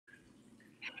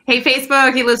Hey,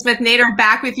 Facebook, Elizabeth Nader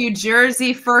back with you,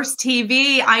 Jersey First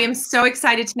TV. I am so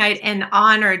excited tonight and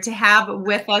honored to have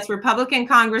with us Republican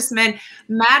Congressman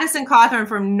Madison Cawthorn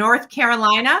from North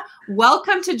Carolina.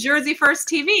 Welcome to Jersey First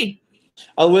TV.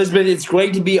 Elizabeth, it's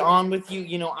great to be on with you.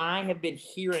 You know, I have been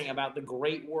hearing about the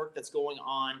great work that's going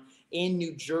on in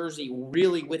New Jersey,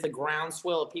 really with a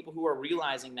groundswell of people who are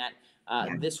realizing that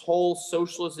this whole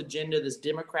socialist agenda, this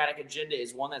democratic agenda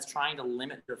is one that's trying to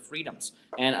limit their freedoms.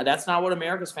 And that's not what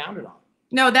America's founded on.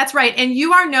 No, that's right. And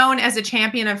you are known as a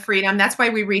champion of freedom. That's why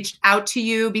we reached out to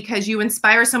you, because you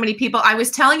inspire so many people. I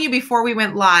was telling you before we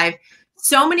went live,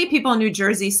 so many people in New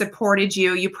Jersey supported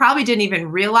you. You probably didn't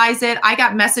even realize it. I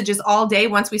got messages all day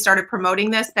once we started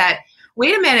promoting this that,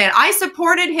 wait a minute, I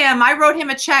supported him. I wrote him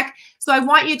a check. So I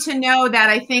want you to know that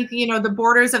I think, you know, the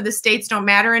borders of the states don't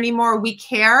matter anymore. We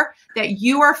care that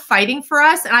you are fighting for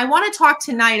us. And I want to talk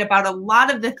tonight about a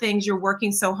lot of the things you're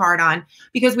working so hard on,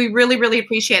 because we really, really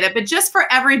appreciate it. But just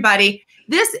for everybody,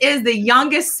 this is the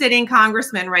youngest sitting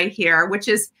congressman right here, which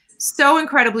is so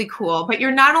incredibly cool. But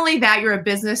you're not only that, you're a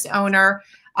business owner.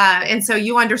 And so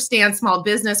you understand small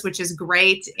business, which is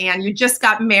great. And you just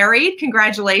got married.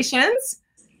 Congratulations.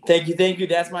 Thank you. Thank you.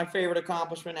 That's my favorite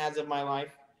accomplishment as of my life.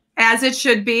 As it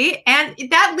should be. And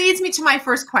that leads me to my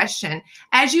first question.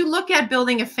 As you look at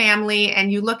building a family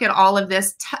and you look at all of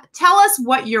this, tell us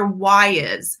what your why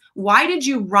is. Why did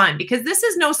you run? Because this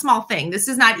is no small thing. This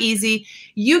is not easy.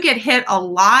 You get hit a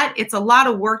lot. It's a lot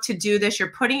of work to do this. You're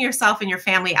putting yourself and your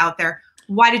family out there.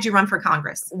 Why did you run for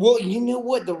Congress? Well, you know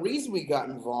what? The reason we got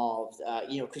involved,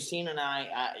 Christina and I,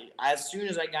 as soon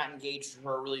as I got engaged to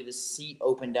her, really the seat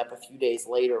opened up a few days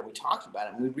later. We talked about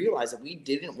it, and we realized that we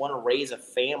didn't want to raise a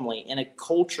family in a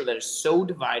culture that is so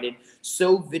divided,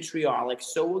 so vitriolic,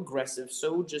 so aggressive,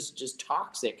 so just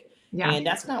toxic. Yeah. And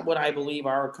that's not what I believe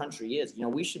our country is. You know,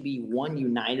 we should be one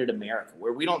united America,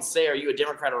 where we don't say, are you a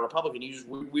Democrat or Republican?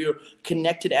 We're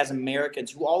connected as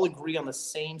Americans who all agree on the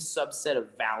same subset of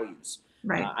values.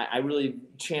 Right. I really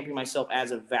champion myself as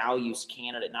a values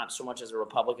candidate, not so much as a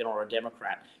Republican or a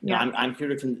Democrat. Yeah. You know, I'm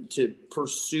here to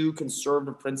pursue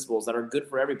conservative principles that are good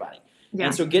for everybody. Yeah.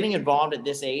 And so getting involved at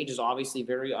this age is obviously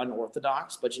very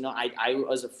unorthodox. But, you know, I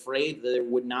was afraid that there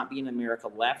would not be an America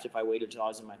left if I waited until I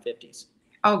was in my 50s.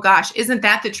 Oh, gosh, isn't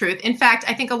that the truth? In fact,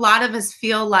 I think a lot of us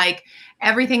feel like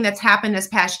everything that's happened this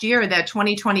past year, that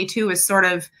 2022 is sort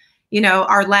of, you know,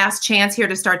 our last chance here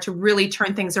to start to really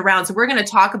turn things around. So we're going to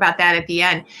talk about that at the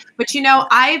end. But, you know,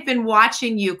 I've been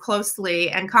watching you closely,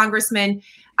 and Congressman,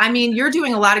 I mean, you're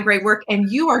doing a lot of great work,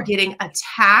 and you are getting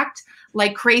attacked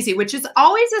like crazy, which is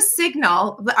always a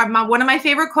signal. One of my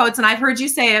favorite quotes, and I've heard you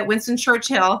say it, Winston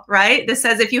Churchill, right? This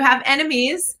says, if you have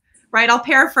enemies, right? I'll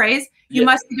paraphrase. You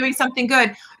must be doing something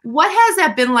good. What has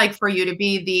that been like for you to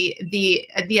be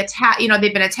the attack? You know,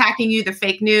 they've been attacking you, the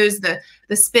fake news, the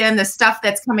spin, the stuff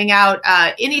that's coming out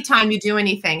anytime you do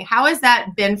anything. How has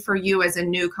that been for you as a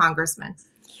new congressman?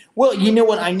 Well, you know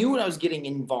what? I knew what I was getting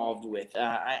involved with.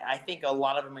 I think a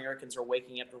lot of Americans are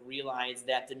waking up to realize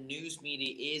that the news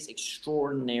media is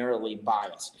extraordinarily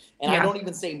biased. And I don't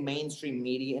even say mainstream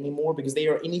media anymore, because they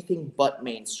are anything but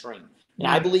mainstream. And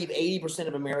I believe 80%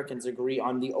 of Americans agree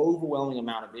on the overwhelming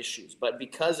amount of issues. But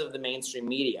because of the mainstream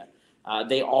media,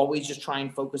 they always just try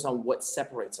and focus on what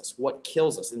separates us, what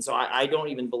kills us. And so I don't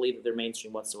even believe that they're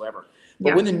mainstream whatsoever.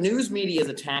 But when the news media is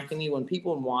attacking me, when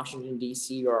people in Washington,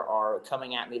 D.C. are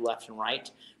coming at me left and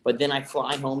right, but then I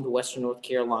fly home to Western North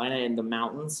Carolina in the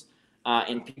mountains,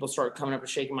 and people start coming up and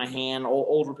shaking my hand.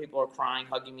 Older people are crying,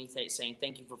 hugging me, saying,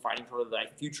 thank you for fighting for the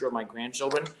future of my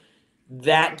grandchildren.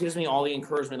 That gives me all the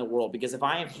encouragement in the world, because if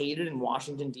I am hated in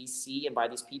Washington, D.C. and by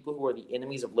these people who are the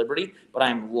enemies of liberty, but I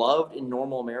am loved in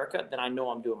normal America, then I know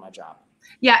I'm doing my job.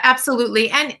 Yeah, absolutely.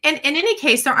 And in any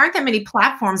case, there aren't that many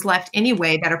platforms left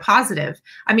anyway that are positive.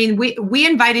 I mean, we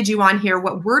invited you on here.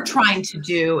 What we're trying to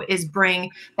do is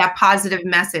bring that positive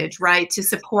message, right, to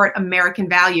support American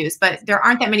values. But there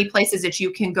aren't that many places that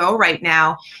you can go right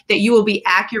now that you will be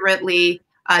accurately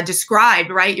described,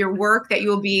 right? Your work, that you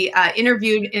will be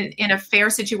interviewed in a fair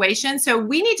situation. So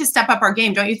we need to step up our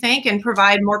game, don't you think, and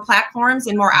provide more platforms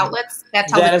and more outlets?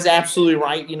 That is absolutely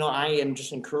right. You know, I am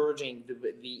just encouraging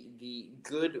the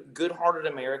good-hearted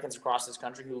Americans across this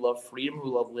country who love freedom,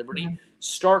 who love liberty,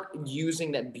 start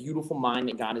using that beautiful mind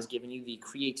that God has given you, the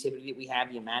creativity that we have,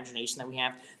 the imagination that we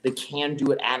have, the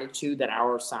can-do-it attitude that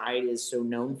our side is so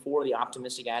known for, the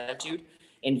optimistic attitude,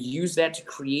 and use that to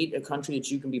create a country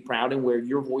that you can be proud in, where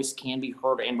your voice can be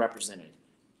heard and represented.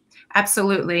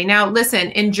 Absolutely. Now,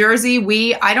 listen, in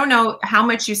Jersey, I don't know how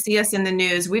much you see us in the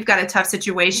news. We've got a tough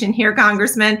situation here,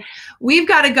 Congressman. We've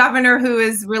got a governor who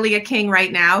is really a king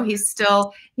right now. He's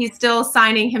still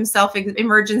signing himself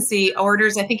emergency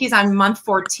orders. I think he's on month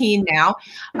 14 now,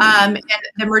 and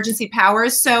the emergency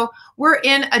powers. So we're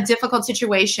in a difficult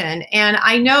situation. And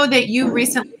I know that you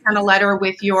recently sent a letter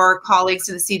with your colleagues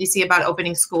to the CDC about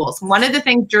opening schools. One of the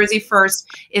things Jersey First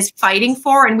is fighting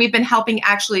for, and we've been helping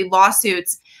actually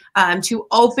lawsuits to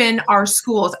open our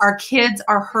schools. Our kids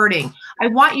are hurting. I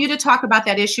want you to talk about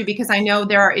that issue because I know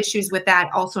there are issues with that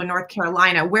also in North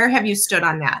Carolina. Where have you stood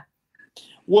on that?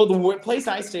 Well, the place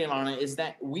I stand on it is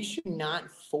that we should not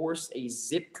force a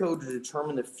zip code to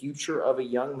determine the future of a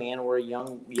young man or a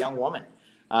young woman.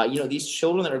 These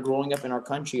children that are growing up in our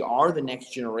country are the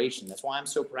next generation. That's why I'm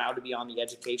so proud to be on the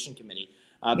education committee.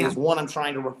 Because one, I'm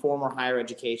trying to reform our higher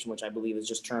education, which I believe has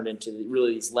just turned into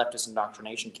really these leftist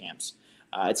indoctrination camps.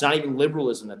 It's not even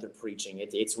liberalism that they're preaching.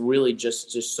 It's really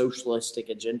just socialistic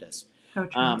agendas.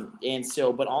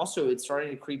 But also it's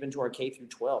starting to creep into our K through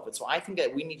 12. And so I think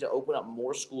that we need to open up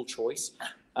more school choice.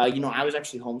 I was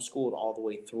actually homeschooled all the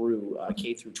way through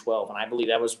K through 12. And I believe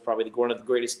that was probably one of the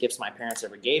greatest gifts my parents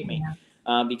ever gave me.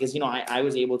 Because, I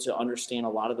was able to understand a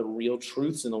lot of the real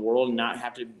truths in the world and not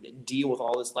have to deal with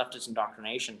all this leftist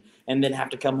indoctrination and then have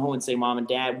to come home and say, Mom and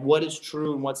Dad, what is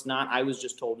true and what's not? I was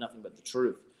just told nothing but the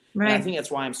truth. Right. And I think that's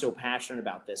why I'm so passionate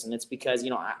about this. And it's because,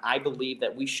 I believe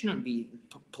that we shouldn't be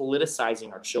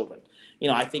politicizing our children.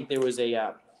 I think there was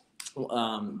the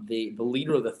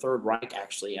leader of the Third Reich,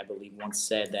 actually, I believe, once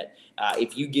said that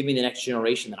if you give me the next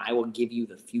generation, then I will give you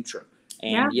the future.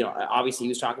 And, obviously he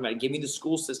was talking about give me the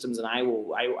school systems and I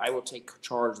will take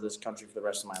charge of this country for the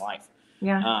rest of my life.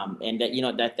 And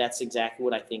that's exactly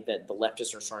what I think that the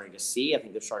leftists are starting to see. I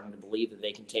think they're starting to believe that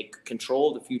they can take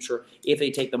control of the future if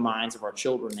they take the minds of our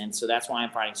children. And so that's why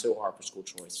I'm fighting so hard for school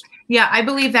choice. Yeah, I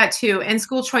believe that too. And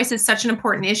school choice is such an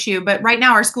important issue. But right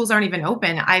now our schools aren't even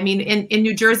open. I mean, in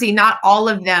New Jersey, not all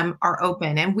of them are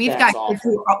open. And we've got kids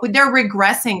who they're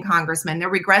regressing, Congressman.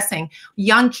 They're regressing.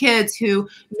 Young kids who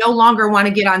no longer want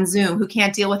to get on Zoom, who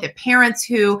can't deal with it. Parents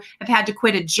who have had to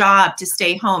quit a job to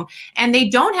stay home. And they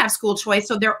don't have school choice.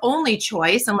 So their only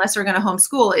choice, unless they're going to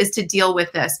homeschool, is to deal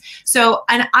with this. So,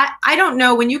 and I don't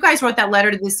know, when you guys wrote that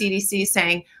letter to the CDC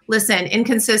saying, listen,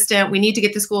 inconsistent, we need to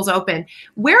get the schools open.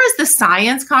 Where is the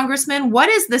science, Congressman? What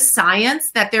is the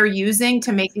science that they're using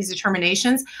to make these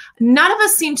determinations? None of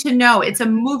us seem to know. It's a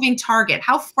moving target.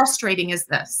 How frustrating is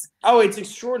this? Oh, it's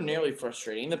extraordinarily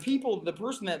frustrating. The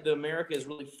person that America is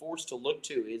really forced to look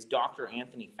to is Dr.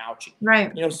 Anthony Fauci.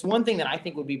 Right. So one thing that I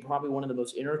think would be probably one of the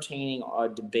most entertaining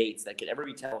debates that could ever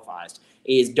be televised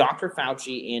is Dr.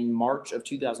 Fauci in March of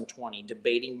 2020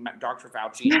 debating Dr.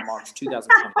 Fauci in March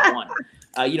 2021.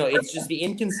 It's just the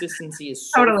inconsistency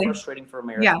is so frustrating for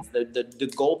Americans.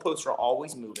 The goalposts are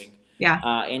always moving. And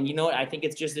I think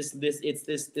it's just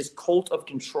this cult of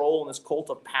control and this cult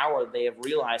of power. They have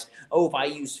realized, if I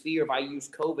use fear, if I use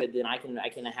COVID, then I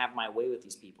can have my way with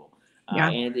these people.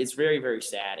 And it's very, very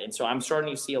sad. And so I'm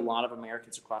starting to see a lot of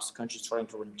Americans across the country starting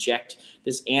to reject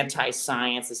this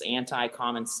anti-science, this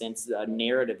anti-common sense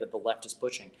narrative that the left is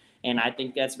pushing. And I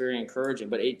think that's very encouraging.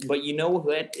 But you know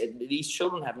what? These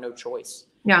children have no choice.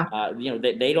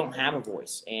 They don't have a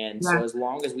voice. And so as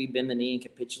long as we bend the knee and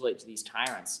capitulate to these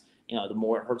tyrants, the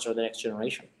more it hurts the next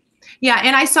generation. Yeah,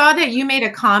 and I saw that you made a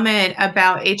comment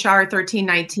about HR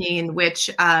 1319, which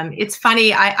it's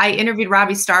funny. I interviewed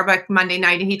Robbie Starbuck Monday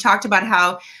night, and he talked about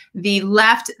how the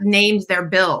left names their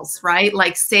bills, right?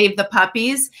 Like save the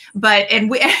puppies,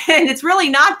 and it's really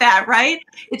not that, right?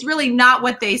 It's really not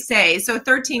what they say. So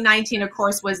 1319, of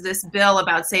course, was this bill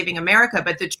about saving America,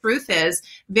 but the truth is,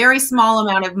 very small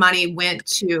amount of money went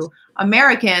to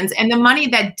Americans, and the money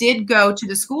that did go to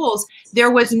the schools, there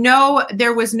was no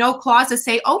clause to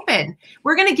say open.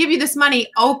 We're going to give you this money,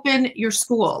 open your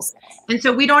schools. And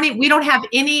so we don't have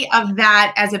any of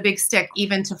that as a big stick,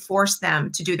 even to force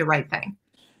them to do the right thing.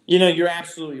 You're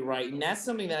absolutely right. And that's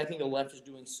something that I think the left is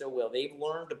doing so well. They've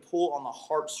learned to pull on the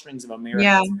heartstrings of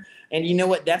Americans. And you know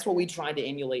what? That's what we tried to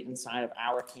emulate inside of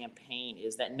our campaign,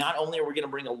 is that not only are we going to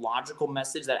bring a logical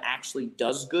message that actually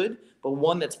does good, but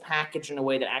one that's packaged in a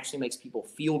way that actually makes people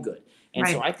feel good. And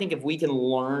so I think if we can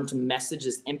learn to message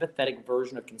this empathetic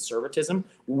version of conservatism,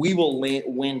 we will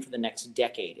win for the next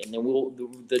decade. And then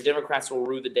the Democrats will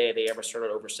rue the day they ever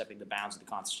started overstepping the bounds of the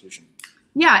Constitution.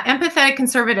 Yeah, empathetic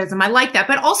conservatism. I like that.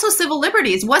 But also civil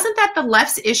liberties. Wasn't that the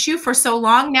left's issue for so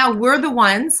long? Now we're the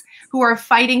ones who are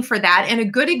fighting for that. And a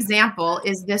good example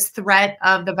is this threat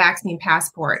of the vaccine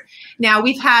passport. Now,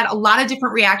 we've had a lot of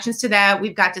different reactions to that.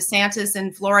 We've got DeSantis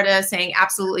in Florida saying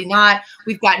absolutely not.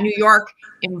 We've got New York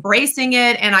embracing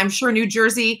it, and I'm sure New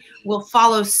Jersey will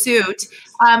follow suit.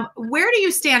 Where do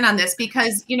you stand on this?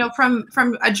 Because, you know,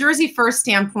 from a Jersey First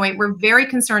standpoint, we're very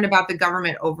concerned about the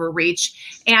government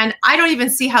overreach, and I don't even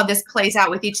see how this plays out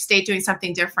with each state doing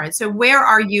something different. So where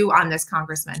are you on this,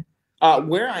 Congressman?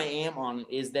 Where I am on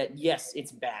is that, yes,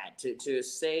 it's bad to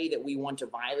say that we want to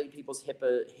violate people's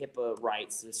HIPAA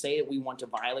rights, to say that we want to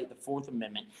violate the Fourth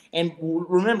Amendment. And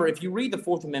remember, if you read the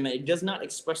Fourth Amendment, it does not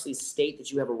expressly state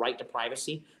that you have a right to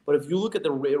privacy. But if you look at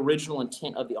the original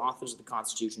intent of the authors of the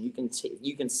Constitution, you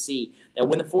can see that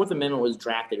when the Fourth Amendment was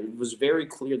drafted, it was very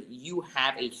clear that you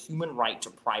have a human right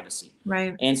to privacy.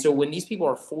 Right. And so when these people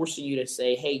are forcing you to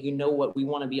say, hey, you know what, we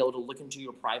want to be able to look into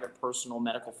your private, personal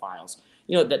medical files,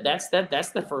 you know, that's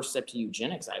the first step to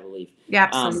eugenics, I believe. Yeah,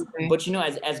 absolutely. But, you know,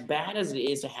 as bad as it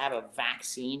is to have a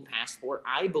vaccine passport,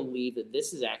 I believe that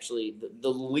this is actually the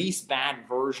least bad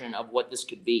version of what this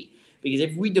could be. Because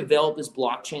if we develop this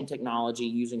blockchain technology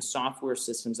using software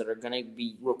systems that are going to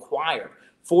be required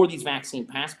for these vaccine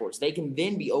passports, they can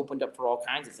then be opened up for all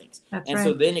kinds of things.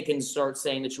 So then it can start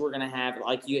saying that you're going to have,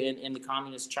 like you in the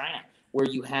communist China, where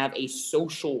you have a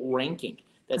social ranking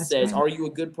that says, are you a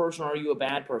good person or are you a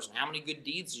bad person? How many good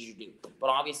deeds did you do? But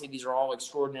obviously, these are all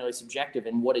extraordinarily subjective,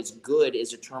 and what is good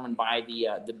is determined by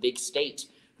the big state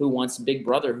who wants Big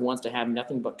Brother, who wants to have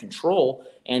nothing but control.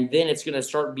 And then it's going to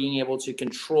start being able to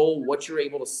control what you're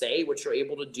able to say, what you're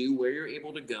able to do, where you're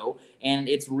able to go. And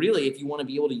it's really, if you want to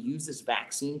be able to use this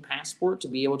vaccine passport to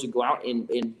be able to go out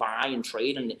and buy and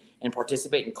trade and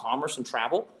participate in commerce and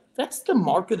travel, that's the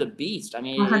mark of the beast. I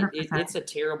mean, it's a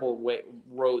terrible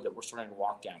road that we're starting to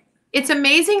walk down. It's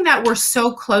amazing that we're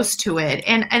so close to it.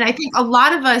 And I think a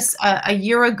lot of us a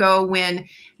year ago, when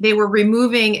they were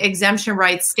removing exemption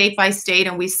rights state by state,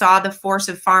 and we saw the force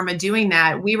of pharma doing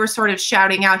that, we were sort of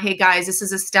shouting out, hey guys, this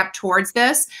is a step towards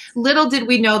this. Little did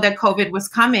we know that COVID was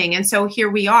coming. And so here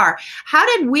we are. How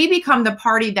did we become the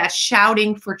party that's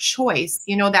shouting for choice?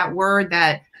 You know, that word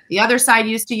that the other side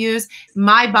used to use,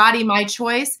 my body, my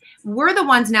choice. We're the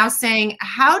ones now saying,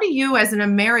 how do you as an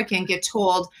American get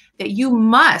told that you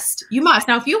must,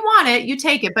 now if you want it, you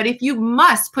take it, but if you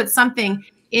must put something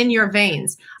in your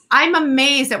veins? I'm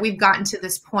amazed that we've gotten to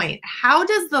this point. How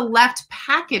does the left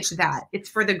package that? It's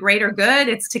for the greater good.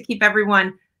 It's to keep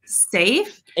everyone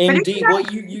safe. Indeed. Well,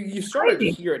 you started to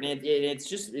hear it, and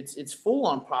it's full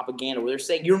on propaganda where they're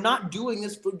saying you're not doing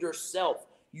this for yourself.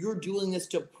 You're doing this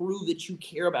to prove that you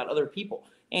care about other people.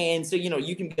 And so, you know,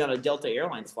 you can be on a Delta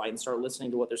Airlines flight and start listening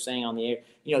to what they're saying on the air.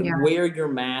 You know, wear your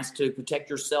mask to protect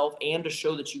yourself and to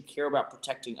show that you care about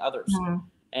protecting others.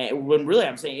 And when really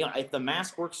I'm saying, you know, if the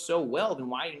mask works so well, then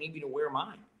why do you need me to wear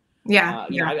mine? You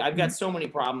know, I've got so many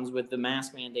problems with the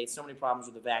mask mandates, so many problems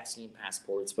with the vaccine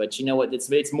passports. But you know what?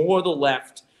 It's more the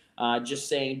left just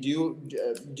saying do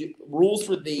rules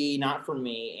for thee, not for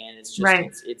me. And it's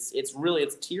just it's really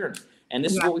tyranny. And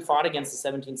this is what we fought against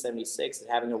in 1776, is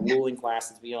having a ruling class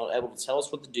that's being able to tell us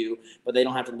what to do, but they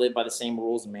don't have to live by the same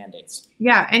rules and mandates.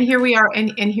 Yeah, and here we are,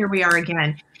 and here we are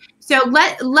again. So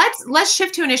let's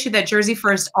shift to an issue that Jersey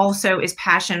First also is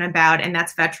passionate about, and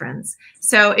that's veterans.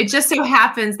 So it just so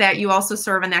happens that you also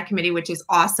serve on that committee, which is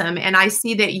awesome. And I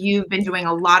see that you've been doing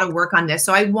a lot of work on this.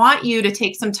 So I want you to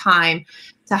take some time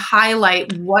to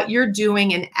highlight what you're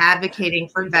doing in advocating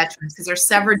for veterans, because there's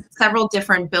several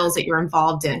different bills that you're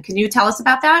involved in. Can you tell us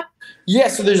about that? Yeah,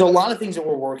 so there's a lot of things that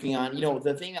we're working on. You know,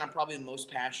 the thing that I'm probably the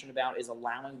most passionate about is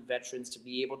allowing veterans to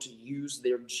be able to use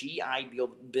their GI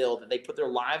bill that they put their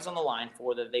lives on the line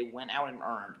for, that they went out and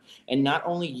earned, and not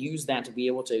only use that to be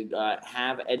able to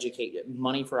have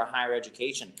money for a higher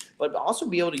education, but also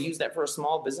be able to use that for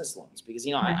small business loans. Because,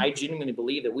 you know, I genuinely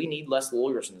believe that we need less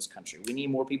lawyers in this country. We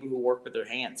need more people who work with their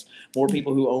hands, more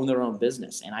people who own their own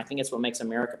business. And I think it's what makes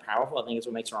America powerful. I think it's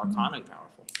what makes our economy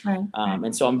powerful.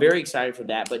 And so I'm very excited for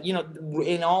that. But, you know,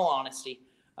 in all honesty,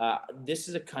 this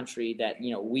is a country that,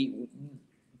 you know, we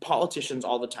politicians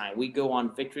all the time, we go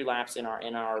on victory laps in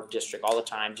our district all the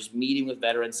time, just meeting with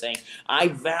veterans saying, I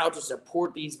vow to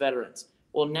support these veterans.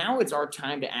 Well, now it's our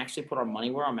time to actually put our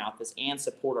money where our mouth is and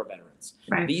support our veterans.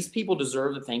 These people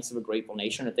deserve the thanks of a grateful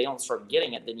nation. If they don't start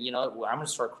getting it, then, you know, I'm going to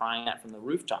start crying out from the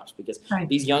rooftops, because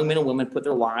these young men and women put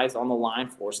their lives on the line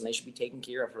for us, and they should be taken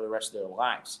care of for the rest of their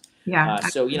lives.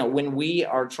 So, you know, when we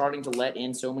are starting to let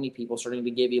in so many people, starting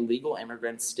to give illegal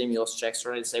immigrants stimulus checks,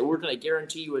 starting to say, we're going to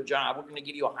guarantee you a job, we're going to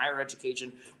give you a higher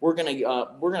education, we're going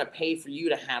to pay for you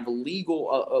to have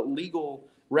legal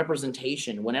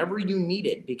representation whenever you need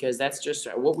it, because that's just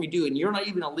what we do. And you're not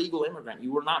even a legal immigrant.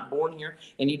 You were not born here,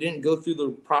 and you didn't go through the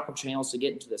proper channels to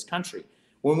get into this country.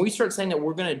 When we start saying that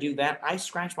we're going to do that, I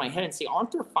scratch my head and say,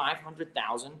 aren't there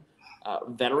 500,000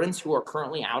 veterans who are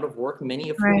currently out of work, many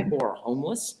of whom are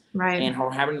homeless and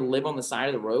are having to live on the side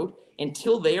of the road?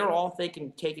 Until they are all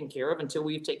taken care of, until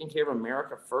we've taken care of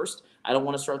America first, I don't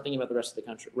want to start thinking about the rest of the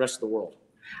country, rest of the world.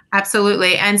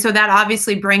 Absolutely. And so that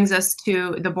obviously brings us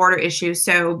to the border issue.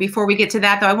 So before we get to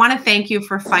that, though, I want to thank you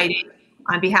for fighting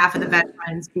on behalf of the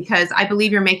veterans, because I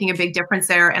believe you're making a big difference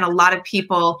there. And a lot of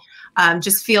people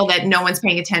just feel that no one's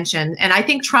paying attention. And I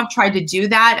think Trump tried to do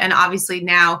that. And obviously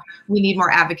now we need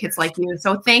more advocates like you.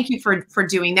 So thank you for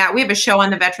doing that. We have a show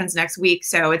on the veterans next week,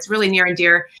 so it's really near and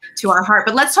dear to our heart.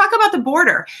 But let's talk about the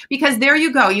border, because there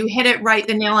you go. You hit it right,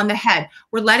 the nail on the head.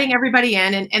 We're letting everybody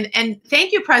in. And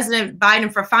thank you, President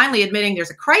Biden, for finally admitting there's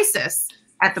a crisis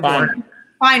at the border.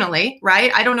 Finally,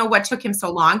 right? I don't know what took him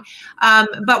so long,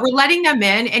 but we're letting them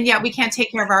in, and yet we can't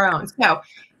take care of our own. So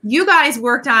you guys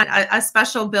worked on a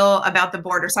special bill about the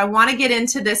border. So I want to get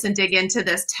into this and dig into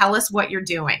this. Tell us what you're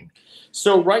doing.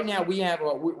 So right now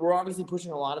we're obviously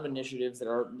pushing a lot of initiatives that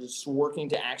are just working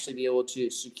to actually be able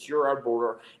to secure our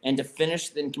border and to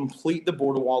finish and complete the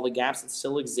border wall, the gaps that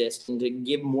still exist, and to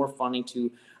give more funding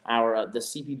to our the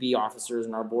CPB officers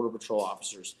and our Border Patrol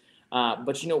officers.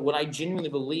 But what I genuinely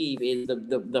believe is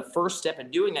the first step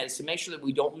in doing that is to make sure that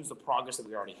we don't lose the progress that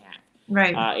we already have.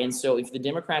 Right. And so if the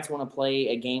Democrats want to play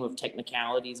a game of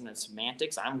technicalities and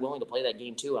semantics, I'm willing to play that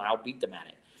game too, and I'll beat them at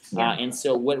it. Yeah. And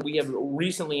so what we have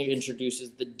recently introduced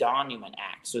is the Donument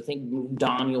Act. So think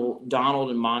Donald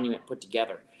and Monument put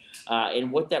together.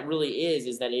 And what that really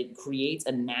is that it creates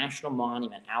a national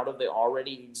monument out of the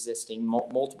already existing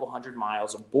multiple hundred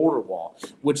miles of border wall,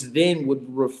 which then would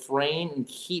refrain and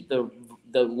keep the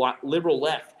liberal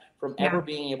left from ever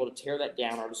being able to tear that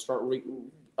down or to start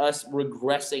us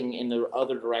regressing in the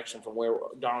other direction from where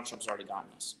Donald Trump's already gotten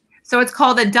us. So it's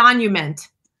called a Donument.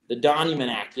 The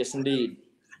Donument Act, yes, indeed.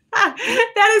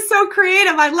 That is so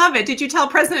creative. I love it. Did you tell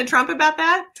President Trump about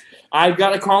that? I've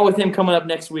got a call with him coming up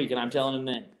next week, and I'm telling him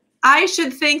then. I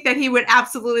should think that he would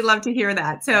absolutely love to hear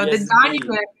that. So yes, the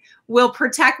Donument will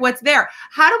protect what's there.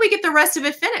 How do we get the rest of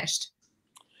it finished?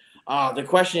 The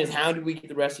question is, how do we get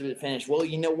the rest of it finished? Well,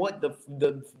 you know what?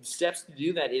 The steps to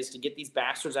do that is to get these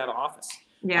bastards out of office.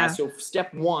 Yeah. So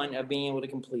step one of being able to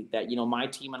complete that, my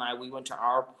team and I, we went to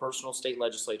our personal state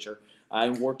legislature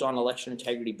and worked on election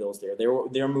integrity bills there.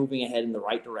 They're moving ahead in the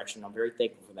right direction. I'm very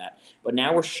thankful for that. But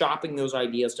now we're shopping those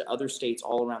ideas to other states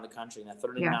all around the country, and the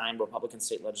 39 Republican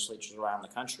state legislatures around the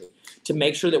country, to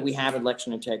make sure that we have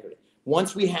election integrity.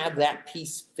 Once we have that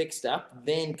piece fixed up,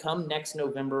 then come next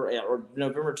November or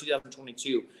November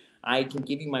 2022, I can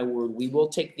give you my word, we will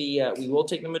take the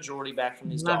majority back from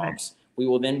these dogs. We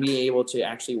will then be able to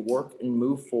actually work and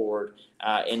move forward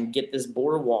and get this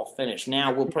border wall finished.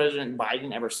 Now, will President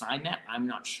Biden ever sign that? I'm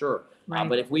not sure. Right.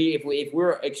 But if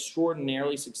we're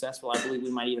extraordinarily successful, I believe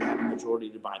we might even have a majority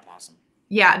to bypass him.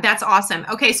 Yeah, that's awesome.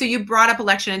 Okay, so you brought up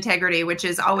election integrity, which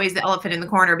is always the elephant in the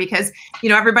corner, because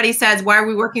everybody says, why are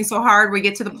we working so hard? We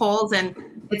get to the polls and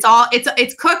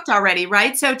it's cooked already,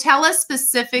 right? So tell us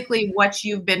specifically what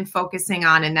you've been focusing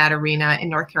on in that arena in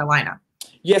North Carolina.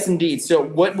 Yes, indeed. So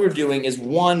what we're doing is,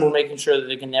 one, we're making sure that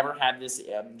they can never have this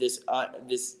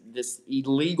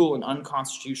illegal and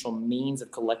unconstitutional means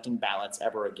of collecting ballots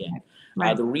ever again.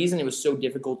 Right. The reason it was so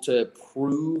difficult to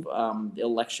prove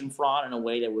election fraud in a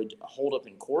way that would hold up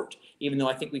in court, even though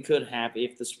I think we could have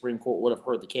if the Supreme Court would have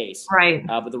heard the case. Right.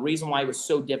 But the reason why it was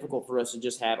so difficult for us to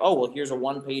just have, oh, well, here's a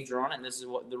one-pager on it, and this is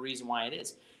the reason why it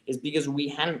is because we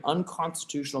had an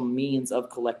unconstitutional means of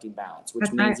collecting ballots,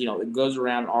 which means, it goes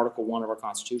around Article 1 of our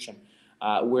Constitution,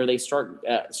 where they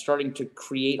starting to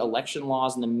create election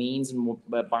laws and the means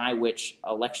by which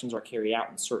elections are carried out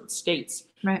in certain states.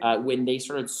 Right. When they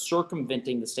started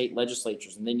circumventing the state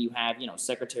legislatures, and then you have,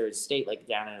 secretaries of state like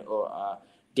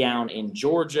down in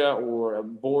Georgia, or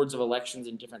boards of elections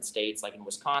in different states like in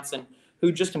Wisconsin,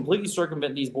 who just completely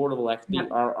circumvent these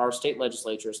our state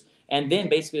legislatures. And then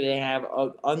basically they have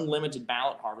unlimited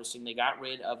ballot harvesting. They got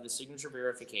rid of the signature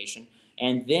verification.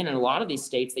 And then in a lot of these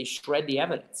states, they shred the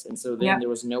evidence. And so then there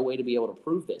was no way to be able to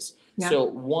prove this. Yeah. So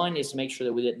one is to make sure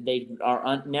that they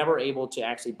are never able to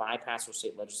actually bypass their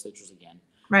state legislatures again.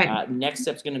 Right. Next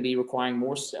step is going to be requiring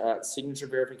more signature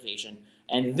verification.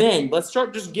 And then let's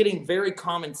start just getting very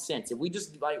common sense. If we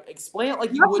just explain it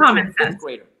like you would to a fifth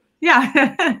grader.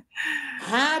 Yeah.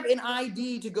 Have an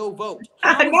ID to go vote.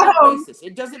 How is that racist?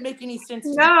 It doesn't make any sense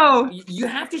to me. You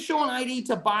have to show an ID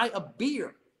to buy a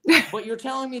beer. But you're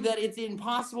telling me that it's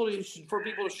impossible for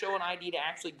people to show an ID to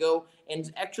actually go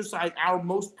and exercise our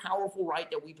most powerful right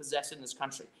that we possess in this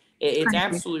country. It's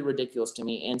absolutely ridiculous to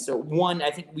me. And so, one,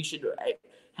 I think we should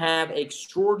have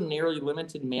extraordinarily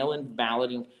limited mail-in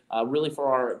balloting, really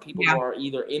for our people who are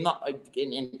either in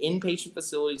inpatient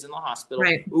facilities in the hospital,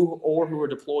 or who are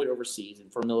deployed overseas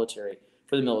and for the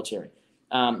military.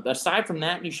 Aside from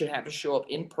that, you should have to show up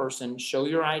in person, show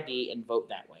your ID, and vote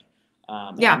that way.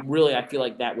 And really, I feel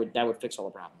like that would fix all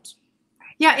the problems.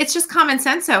 Yeah, it's just common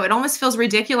sense. So it almost feels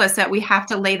ridiculous that we have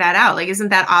to lay that out. Like, isn't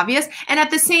that obvious? And at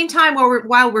the same time,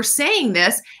 while we're saying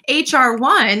this, HR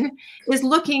 1 is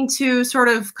looking to sort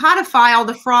of codify all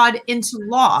the fraud into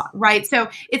law, right? So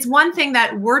it's one thing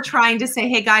that we're trying to say,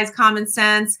 hey guys, common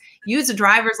sense, use a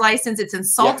driver's license. It's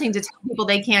insulting to tell people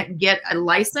they can't get a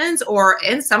license or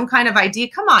in some kind of ID.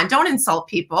 Come on, don't insult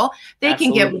people. They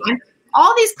can get one.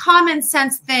 All these common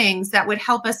sense things that would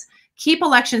help us keep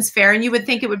elections fair, and you would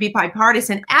think it would be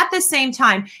bipartisan. At the same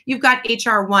time, you've got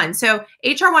HR 1. So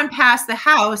HR 1 passed the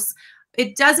House.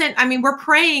 It doesn't, I mean, we're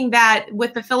praying that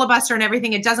with the filibuster and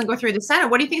everything, it doesn't go through the Senate.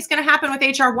 What do you think is going to happen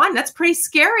with HR 1? That's pretty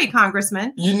scary,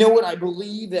 Congressman. You know what? I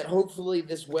believe that hopefully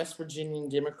this West Virginian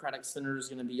Democratic senator is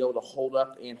going to be able to hold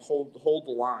up and hold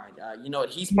the line. You know,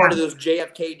 he's part of those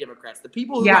JFK Democrats, the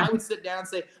people who I would sit down and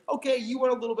say, okay, you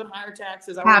want a little bit higher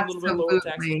taxes, I want a little bit lower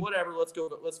taxes, whatever, let's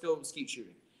go skeet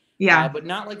shooting. But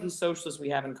not like these socialists we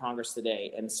have in Congress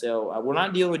today. And so we're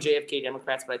not dealing with JFK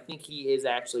Democrats, but I think he is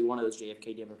actually one of those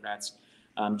JFK Democrats,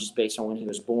 just based on when he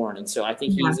was born. And so I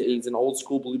think he's an old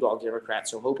school blue dog Democrat.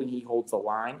 So hoping he holds the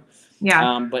line.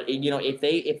 But you know, if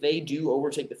they do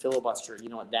overtake the filibuster, you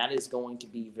know, that is going to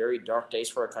be very dark days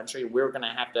for our country. We're going to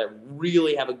have to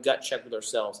really have a gut check with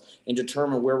ourselves and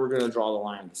determine where we're going to draw the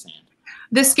line in the sand.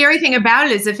 The scary thing about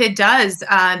it is if it does,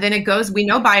 then it goes, we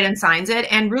know Biden signs it.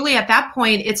 And really at that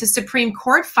point, it's a Supreme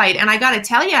Court fight. And I got to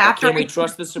tell you, after. Can we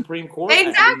trust the Supreme Court?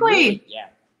 Exactly. Really,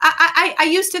 I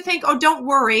used to think, oh, don't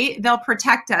worry, they'll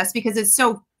protect us because it's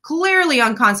so clearly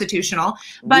unconstitutional.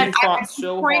 But we fought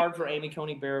so hard for Amy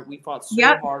Coney Barrett. We fought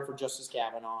so hard for Justice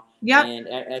Kavanaugh.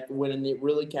 And when it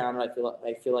really counted,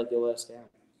 I feel like they let us down.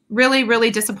 Really,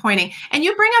 really disappointing. And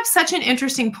you bring up such an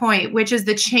interesting point, which is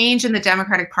the change in the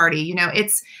Democratic Party. You know,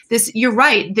 it's this, you're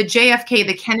right, the JFK,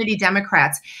 the Kennedy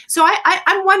Democrats. So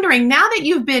I'm wondering, now that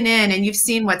you've been in and you've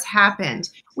seen what's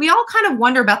happened, we all kind of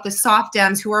wonder about the soft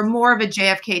Dems who are more of a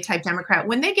JFK type Democrat.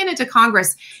 When they get into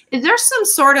Congress, is there some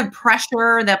sort of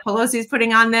pressure that Pelosi's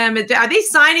putting on them? Are they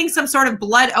signing some sort of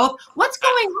blood oath? What's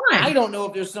going on? I don't know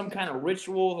if there's some kind of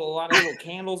ritual with a lot of little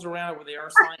candles around it where they are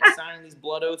signing these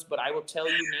blood oaths, but I will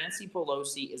tell you, Nancy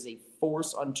Pelosi is a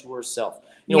force unto herself.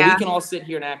 You know, we can all sit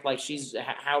here and act like she's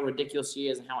how ridiculous she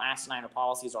is and how asinine her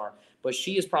policies are, but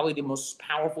she is probably the most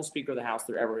powerful Speaker of the House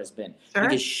there ever has been,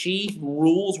 because she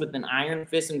rules with an iron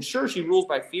fist. And sure, she rules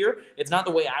by fear. It's not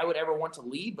the way I would ever want to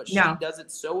lead, but she does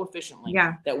it so efficiently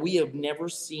that we have never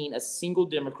seen a single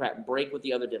Democrat break with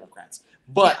the other Democrats.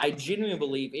 But I genuinely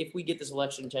believe if we get this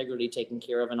election integrity taken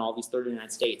care of in all these 39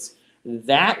 states,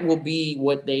 that will be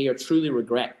what they are truly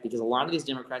regret, because a lot of these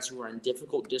Democrats who are in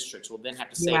difficult districts will then have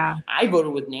to say, I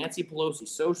voted with Nancy Pelosi,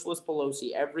 Socialist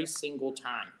Pelosi, every single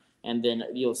time. And then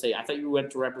you'll say, I thought you went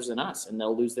to represent us, and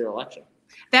they'll lose their election.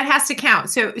 That has to count.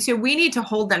 So we need to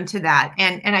hold them to that.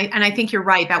 And I think you're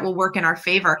right. That will work in our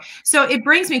favor. So it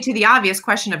brings me to the obvious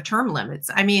question of term limits.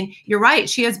 I mean, you're right.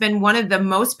 She has been one of the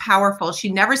most powerful. She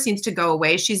never seems to go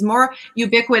away. She's more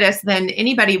ubiquitous than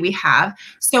anybody we have.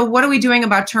 So what are we doing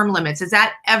about term limits? Is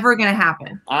that ever going to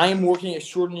happen? I am working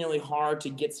extraordinarily hard to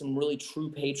get some really true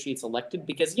patriots elected,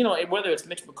 because, you know, whether it's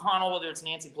Mitch McConnell, whether it's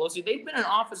Nancy Pelosi, they've been in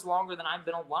office longer than I've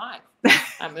been alive.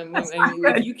 I mean,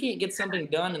 if you can't get something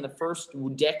done in the first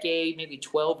decade, maybe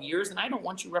 12 years, then I don't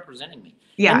want you representing me.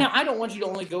 And now I don't want you to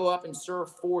only go up and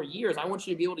serve 4 years. I want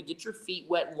you to be able to get your feet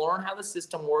wet, learn how the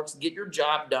system works, get your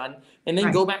job done, and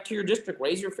then go back to your district,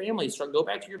 raise your family, go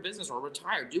back to your business, or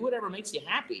retire. Do whatever makes you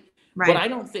happy. But I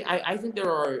don't think I think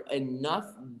there are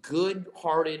enough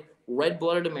good-hearted,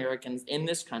 red-blooded Americans in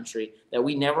this country that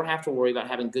we never have to worry about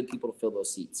having good people to fill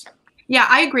those seats. Yeah,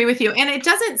 I agree with you. And it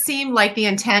doesn't seem like the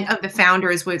intent of the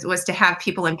founders was to have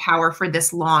people in power for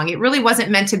this long. It really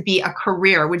wasn't meant to be a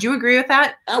career. Would you agree with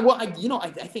that? Well, I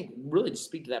think really to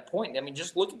speak to that point, I mean,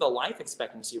 just look at the life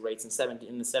expectancy rates in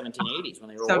the 1780s when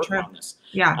they were working on this.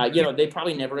 You know, they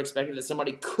probably never expected that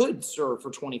somebody could serve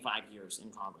for 25 years in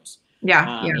Congress.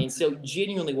 And so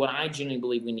genuinely, what I genuinely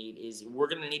believe we need is we're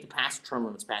going to need to pass a term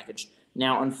limits package.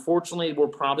 Now, unfortunately, we're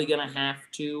probably going to have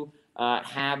to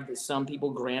have some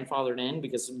people grandfathered in,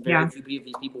 because very few of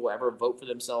these people will ever vote for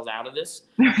themselves out of this.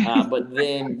 But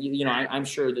then, I'm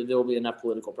sure that there will be enough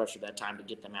political pressure at that time to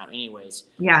get them out anyways.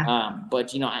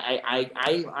 But,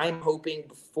 I'm hoping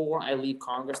before I leave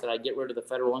Congress that I get rid of the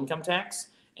federal income tax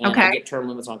and I get term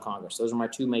limits on Congress. Those are my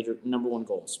two major #1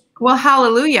 goals. Well,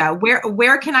 hallelujah.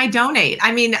 Where can I donate?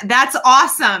 I mean, that's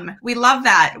awesome. We love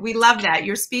that. We love that.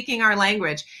 You're speaking our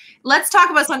language. Let's talk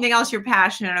about something else you're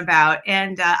passionate about.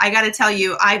 And I got to tell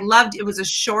you, I loved, it was a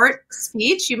short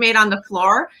speech you made on the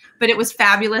floor, but it was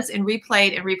fabulous and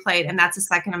replayed and replayed. And that's the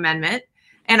Second Amendment.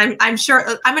 And I'm sure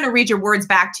I'm going to read your words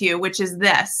back to you, which is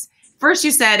this. First,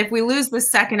 you said, if we lose the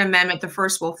Second Amendment, the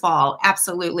first will fall.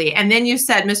 Absolutely. And then you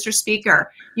said, Mr.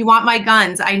 Speaker, you want my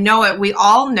guns. I know it. We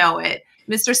all know it.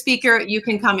 Mr. Speaker, you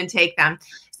can come and take them.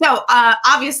 So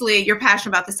obviously, you're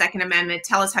passionate about the Second Amendment.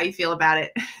 Tell us how you feel about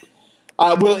it.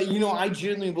 Well, I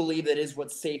genuinely believe that is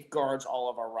what safeguards all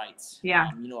of our rights.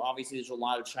 Obviously, there's a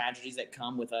lot of tragedies that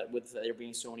come with there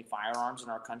being so many firearms in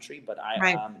our country. But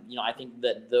I think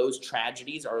that those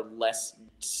tragedies are less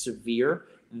severe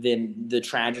than the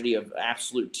tragedy of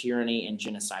absolute tyranny and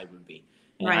genocide would be.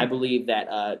 And I believe that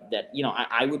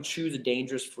I would choose a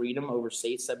dangerous freedom over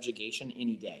safe subjugation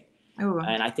any day.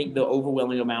 And I think the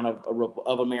overwhelming amount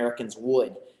of Americans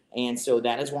would. And so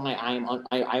that is why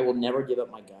I will never give up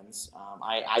my guns.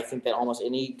 I think that almost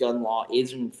any gun law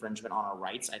is an infringement on our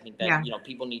rights. I think that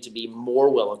people need to be more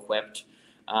well equipped.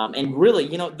 And really,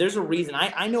 there's a reason.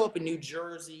 I know up in New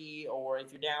Jersey, or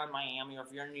if you're down in Miami, or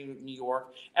if you're in New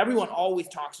York, everyone always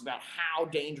talks about how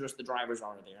dangerous the drivers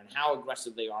are there and how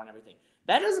aggressive they are and everything.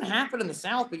 That doesn't happen in the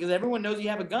South because everyone knows you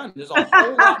have a gun. There's a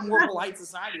whole lot more polite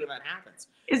society when that happens.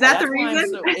 Is that the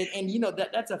reason?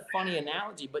 That's a funny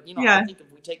analogy, but I think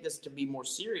if we take this to be more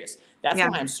serious, that's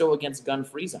why I'm so against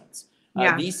gun-free zones.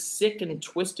 These sick and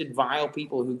twisted, vile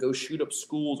people who go shoot up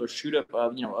schools or shoot up,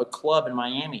 a club in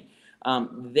Miami,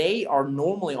 they are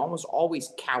normally almost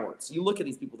always cowards. You look at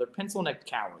these people; they're pencil-necked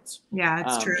cowards. Yeah,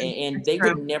 it's true. And they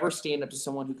would never stand up to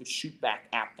someone who could shoot back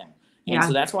at them. And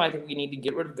so that's why I think we need to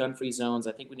get rid of gun-free zones.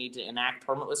 I think we need to enact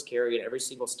permitless carry in every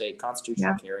single state,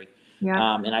 constitutional carry.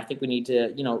 And I think we need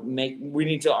to,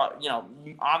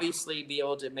 obviously be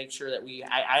able to make sure that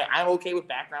I'm okay with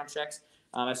background checks.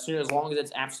 As long as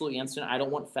it's absolutely instant. I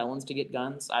don't want felons to get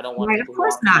guns. I don't want people who are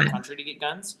in the country to get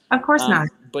guns. Of course not.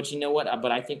 But you know what?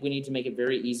 But I think we need to make it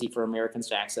very easy for Americans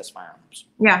to access firearms.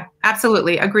 Yeah,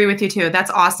 absolutely. Agree with you too.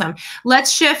 That's awesome. Let's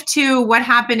shift to what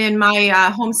happened in my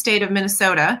home state of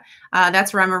Minnesota.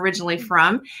 That's where I'm originally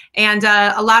from, and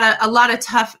a lot of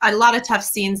tough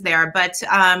scenes there. But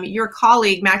your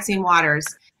colleague Maxine Waters,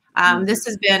 this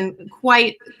has been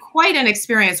quite an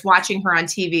experience watching her on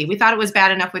TV. We thought it was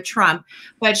bad enough with Trump,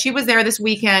 but she was there this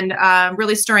weekend,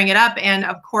 really stirring it up. And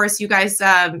of course, you guys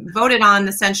voted on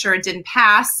the censure. It didn't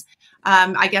pass.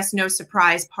 I guess no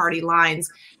surprise, party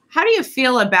lines. How do you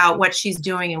feel about what she's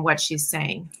doing and what she's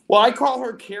saying? Well, I call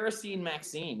her Kerosene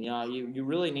Maxine. You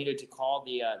really needed to call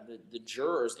the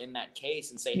jurors in that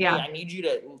case and say, hey, I need you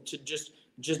to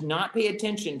just not pay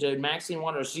attention to Maxine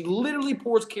Waters. She literally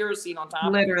pours kerosene on top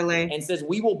of it and says,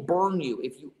 we will burn you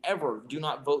if you ever do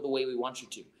not vote the way we want you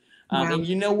to. And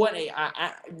you know what?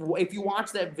 If you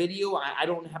watch that video, I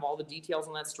don't have all the details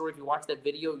on that story. If you watch that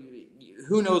video,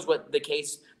 who knows what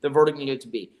the verdict needed to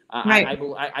be.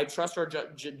 I trust our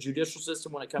judicial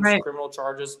system when it comes to criminal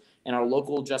charges and our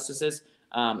local justices.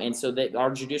 And so that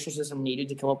our judicial system needed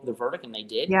to come up with a verdict, and they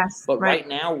did. But right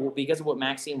now, because of what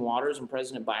Maxine Waters and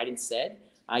President Biden said,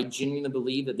 I genuinely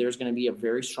believe that there's going to be a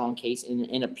very strong case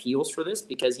in appeals for this,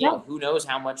 because who knows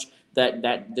how much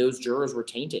that those jurors were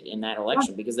tainted in that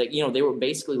election, because they were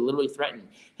basically literally threatened.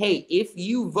 Hey, if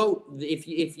you vote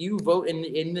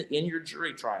in your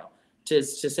jury trial to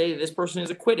say that this person is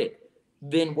acquitted,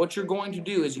 then what you're going to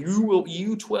do is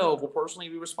you 12 will personally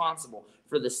be responsible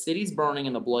for the city's burning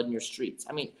and the blood in your streets.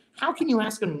 I mean, how can you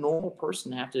ask a normal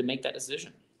person to have to make that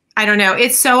decision? I don't know.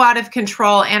 It's so out of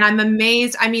control. And I'm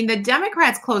amazed. I mean, the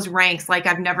Democrats close ranks like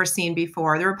I've never seen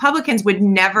before. The Republicans would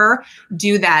never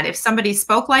do that. If somebody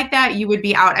spoke like that, you would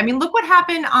be out. I mean, look what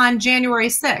happened on January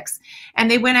 6th. And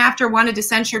they wanted to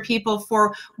censure people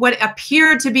for what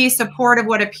appeared to be supportive,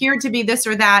 what appeared to be this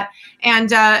or that. And,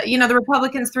 the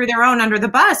Republicans threw their own under the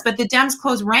bus, but the Dems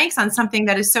close ranks on something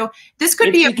that is this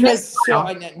could be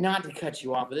not to cut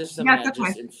you off, but this is something that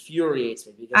just infuriates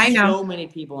me, because so many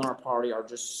people in our party are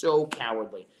just so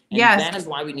cowardly. And that is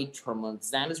why we need term limits.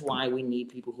 That is why we need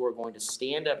people who are going to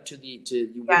stand up to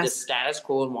the status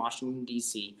quo in Washington,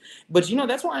 D.C. But,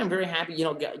 that's why I'm very happy.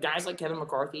 Guys like Kevin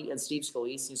McCarthy and Steve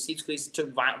Scalise. Steve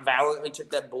Scalise valiantly took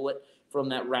that bullet from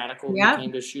that radical who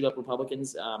came to shoot up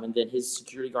Republicans, and then his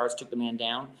security guards took the man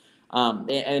down.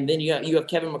 And then you have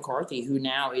Kevin McCarthy, who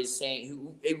now is saying,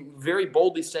 who very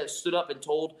boldly stood up and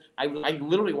told, I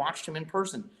literally watched him in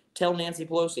person tell Nancy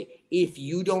Pelosi, if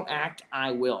you don't act,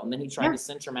 I will. And then he tried to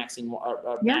censure Maxine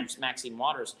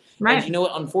Waters. Right. And you know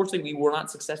what? Unfortunately, we were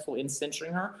not successful in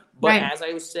censoring her. But as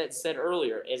I said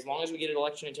earlier, as long as we get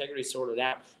election integrity sorted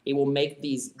out, it will make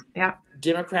these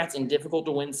Democrats in difficult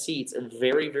to win seats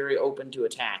very, very open to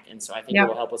attack. And so I think it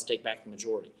will help us take back the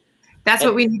majority. That's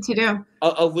what we need to do.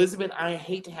 Elizabeth, I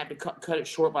hate to have to cut it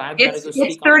short, but I've got to go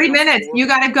speak. It's 30 minutes. You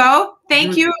got to go.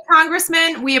 Thank you,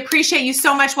 Congressman. We appreciate you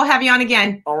so much. We'll have you on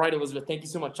again. All right, Elizabeth. Thank you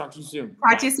so much. Talk to you soon.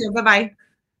 Talk to you soon. Bye-bye.